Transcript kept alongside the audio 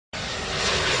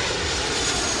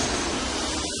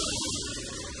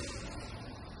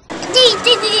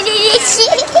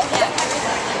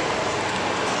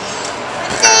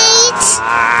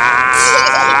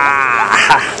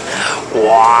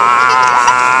Wow.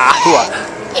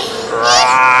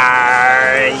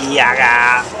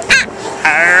 Yaga.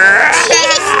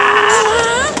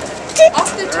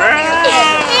 Off the top of your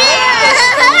head,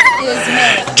 what is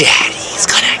made? Daddy's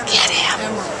gonna get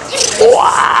him.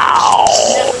 Wow.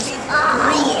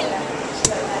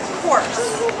 Of course.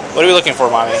 What are we looking for,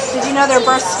 Mommy? Did you know their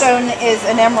birthstone is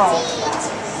an emerald?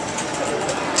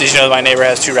 Did you know my neighbor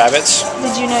has 2 rabbits?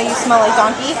 Did you know you smell like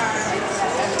donkey?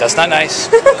 That's not nice.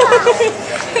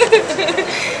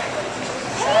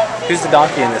 Who's the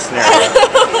donkey in this scenario?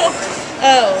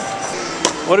 Oh.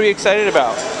 What are we excited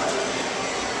about?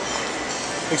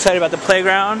 Excited about the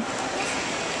playground?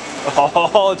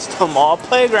 Oh, it's the mall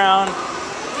playground.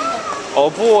 Oh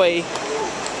boy.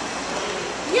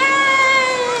 Yay!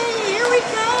 Here we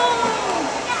go.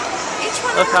 Each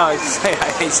one. Look how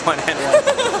excited each one and one.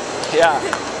 Yeah.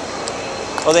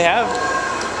 Oh, they have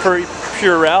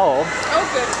Purell. Oh,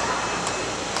 good.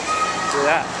 Look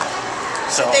at that.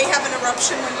 So. Did they have an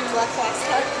eruption when you left last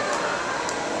time?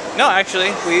 No,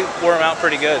 actually, we wore them out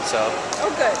pretty good. So. Oh,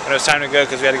 good. And it was time to go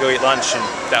because we had to go eat lunch, and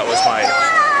that was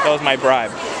my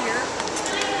bribe.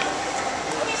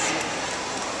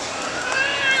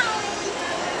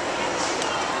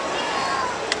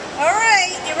 All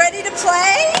right, you ready to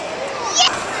play?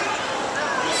 Yes.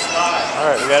 All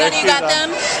right, we got our Daddy, you shoes got on.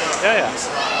 them? Yeah.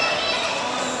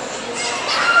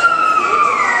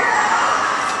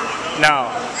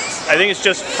 No, I think it's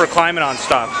just for climbing on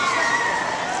stuff.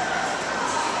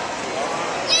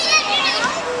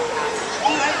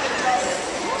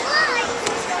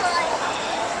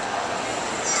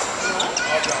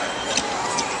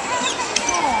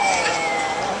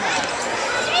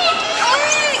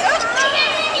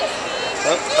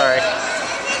 Oh, sorry.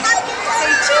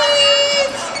 Say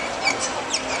cheese.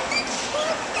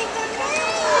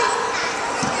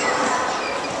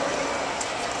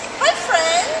 Hi,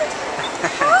 friend.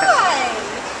 Hi.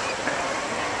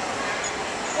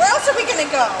 Where else are we gonna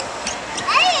go?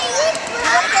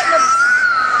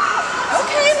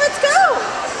 Okay, let's go.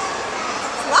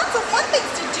 Lots of fun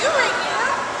things to do right now.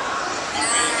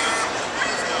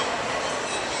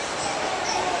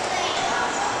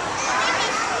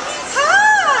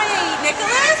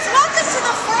 Nicholas, welcome to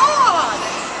the frog.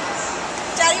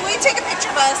 Daddy, will you take a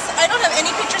picture of us? I don't have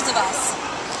any pictures of us.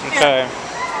 Okay.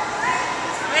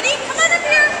 Ready? Come on up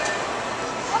here.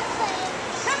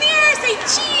 Come here, say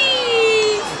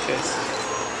cheese. Okay.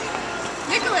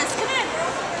 Nicholas, come in.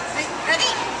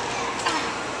 Ready?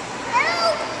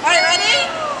 All right, ready?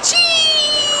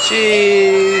 Cheese.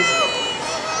 Cheese.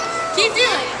 Keep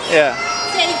doing it. Yeah.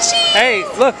 Say cheese. Hey,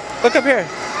 look up here.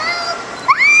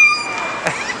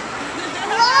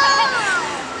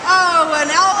 Oh, when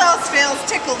all else fails,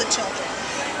 tickle the children.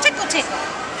 Tickle, tickle.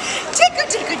 Tickle,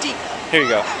 tickle, tickle. Here you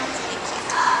go.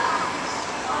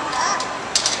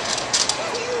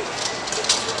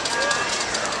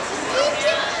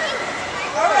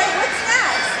 All right, what's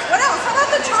next? What else? How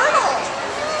about the turtle?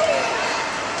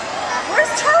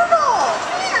 Where's Turtle?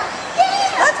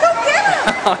 Let's go get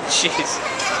him. Oh, jeez.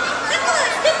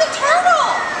 Nicholas, get the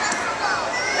turtle.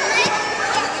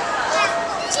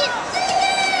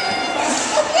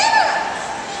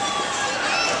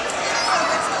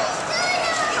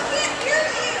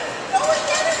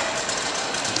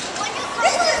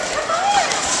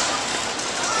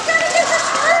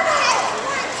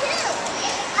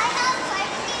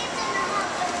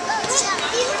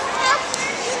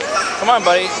 Come on,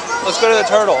 buddy. Let's go to the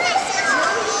turtle.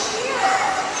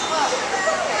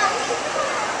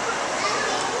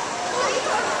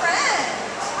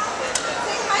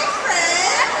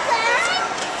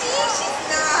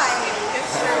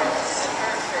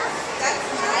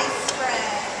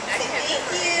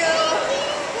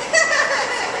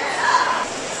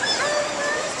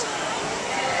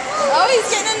 Oh, he's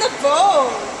getting in the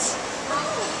boat.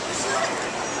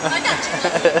 I got you.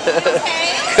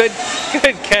 Okay?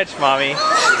 Good catch, Mommy. It's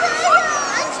okay.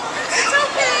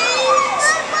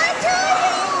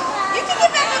 You can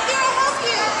get back up there. I'll help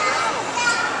you.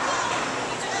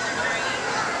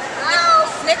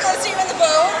 Nicholas, are you in the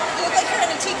boat? You look like you're in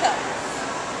a teacup.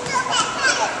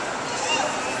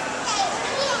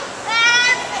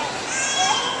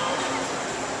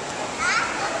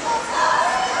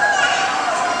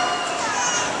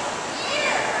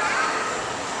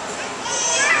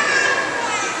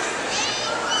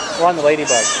 We're on the ladybug.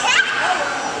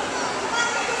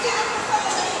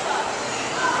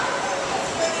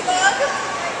 Ladybug.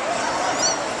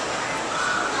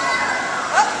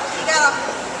 Oh, you got a...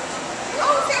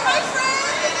 Oh, say hi, friend.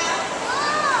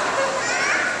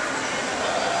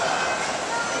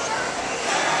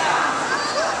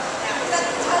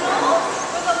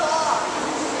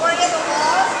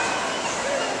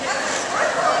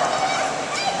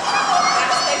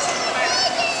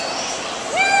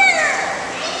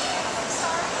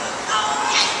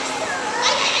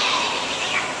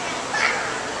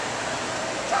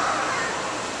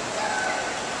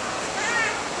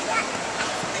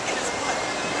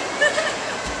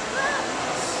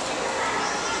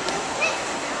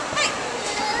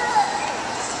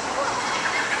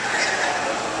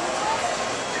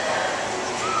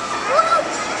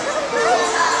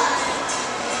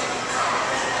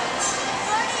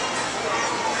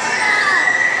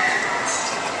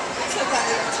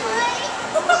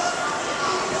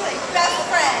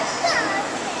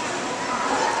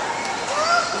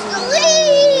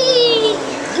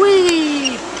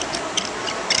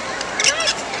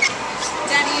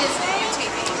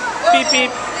 beep.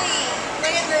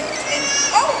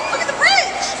 Oh, look at the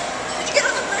bridge! Did you get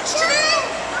on the bridge today?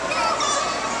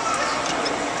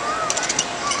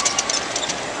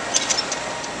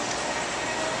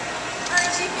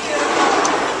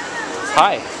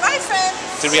 Hi. Bye,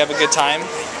 friends. Did we have a good time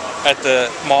at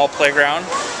the mall playground?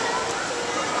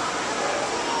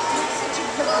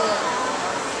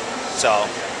 So,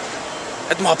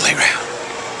 at the mall playground.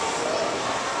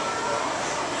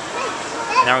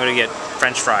 Now we're gonna get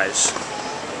French fries,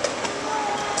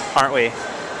 aren't we?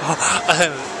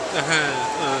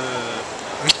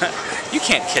 You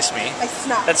can't kiss me. I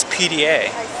snuck. That's PDA.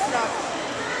 I snuck.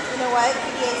 You know what?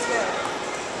 PDA's good.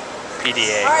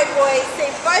 PDA. Alright, boys. Say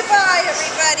bye-bye,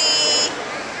 everybody.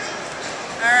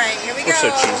 Alright, here we go. We're so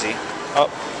cheesy. Oh,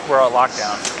 we're on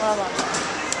lockdown.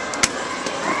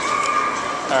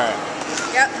 Alright.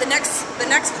 Yep, the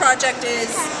next project is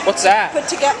What's that? put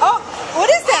together. Oh, what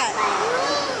is that?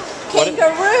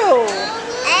 Kangaroo.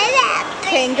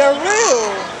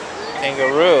 Kangaroo.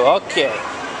 Kangaroo. Okay.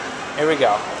 Here we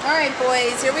go. All right,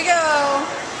 boys. Here we go.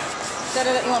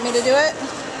 You want me to do it?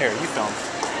 Here, you film.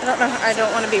 I don't know. I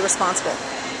don't want to be responsible.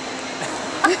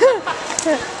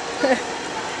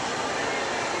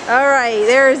 All right.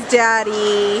 There's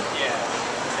Daddy.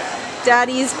 Yeah.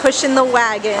 Daddy's pushing the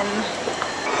wagon.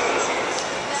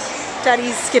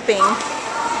 Daddy's skipping.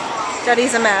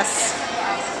 Daddy's a mess.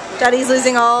 Daddy's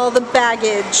losing all the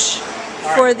baggage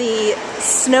for the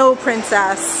snow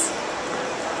princess.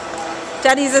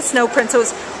 Daddy's a snow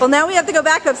princess. Well, now we have to go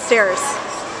back upstairs.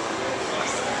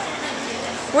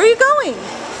 Where are you going?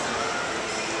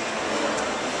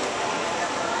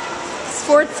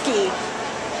 Sports ski.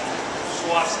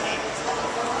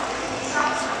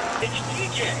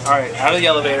 Alright, out of the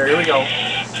elevator. Here we go.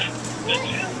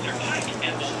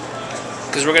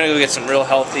 Because we're going to go get some real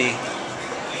healthy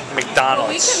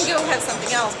McDonald's. Well, we can go have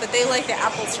something else, but they like the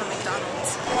apples from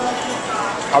McDonald's.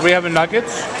 Are we having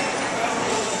nuggets?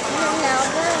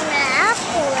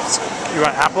 Apples. You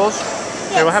want apples? Yes.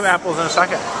 Okay, we'll have apples in a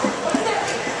second.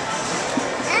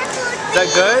 Is that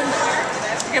good?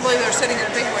 I can't believe they're sitting in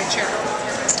a big white chair.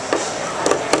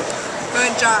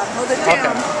 Good job. Hold it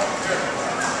down. Okay.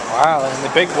 Wow, and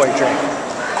the big boy drink.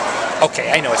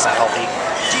 Okay, I know it's not healthy.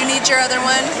 Do you need your other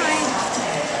one?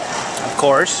 Of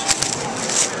course.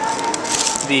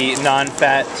 The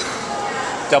non-fat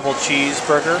double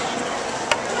cheeseburger.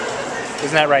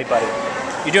 Isn't that right, buddy?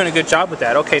 You're doing a good job with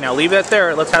that. Okay, now leave that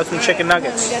there. Let's have some chicken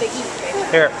nuggets. We gotta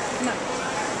eat. Here. No.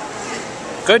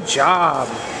 Good job.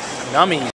 Nummy.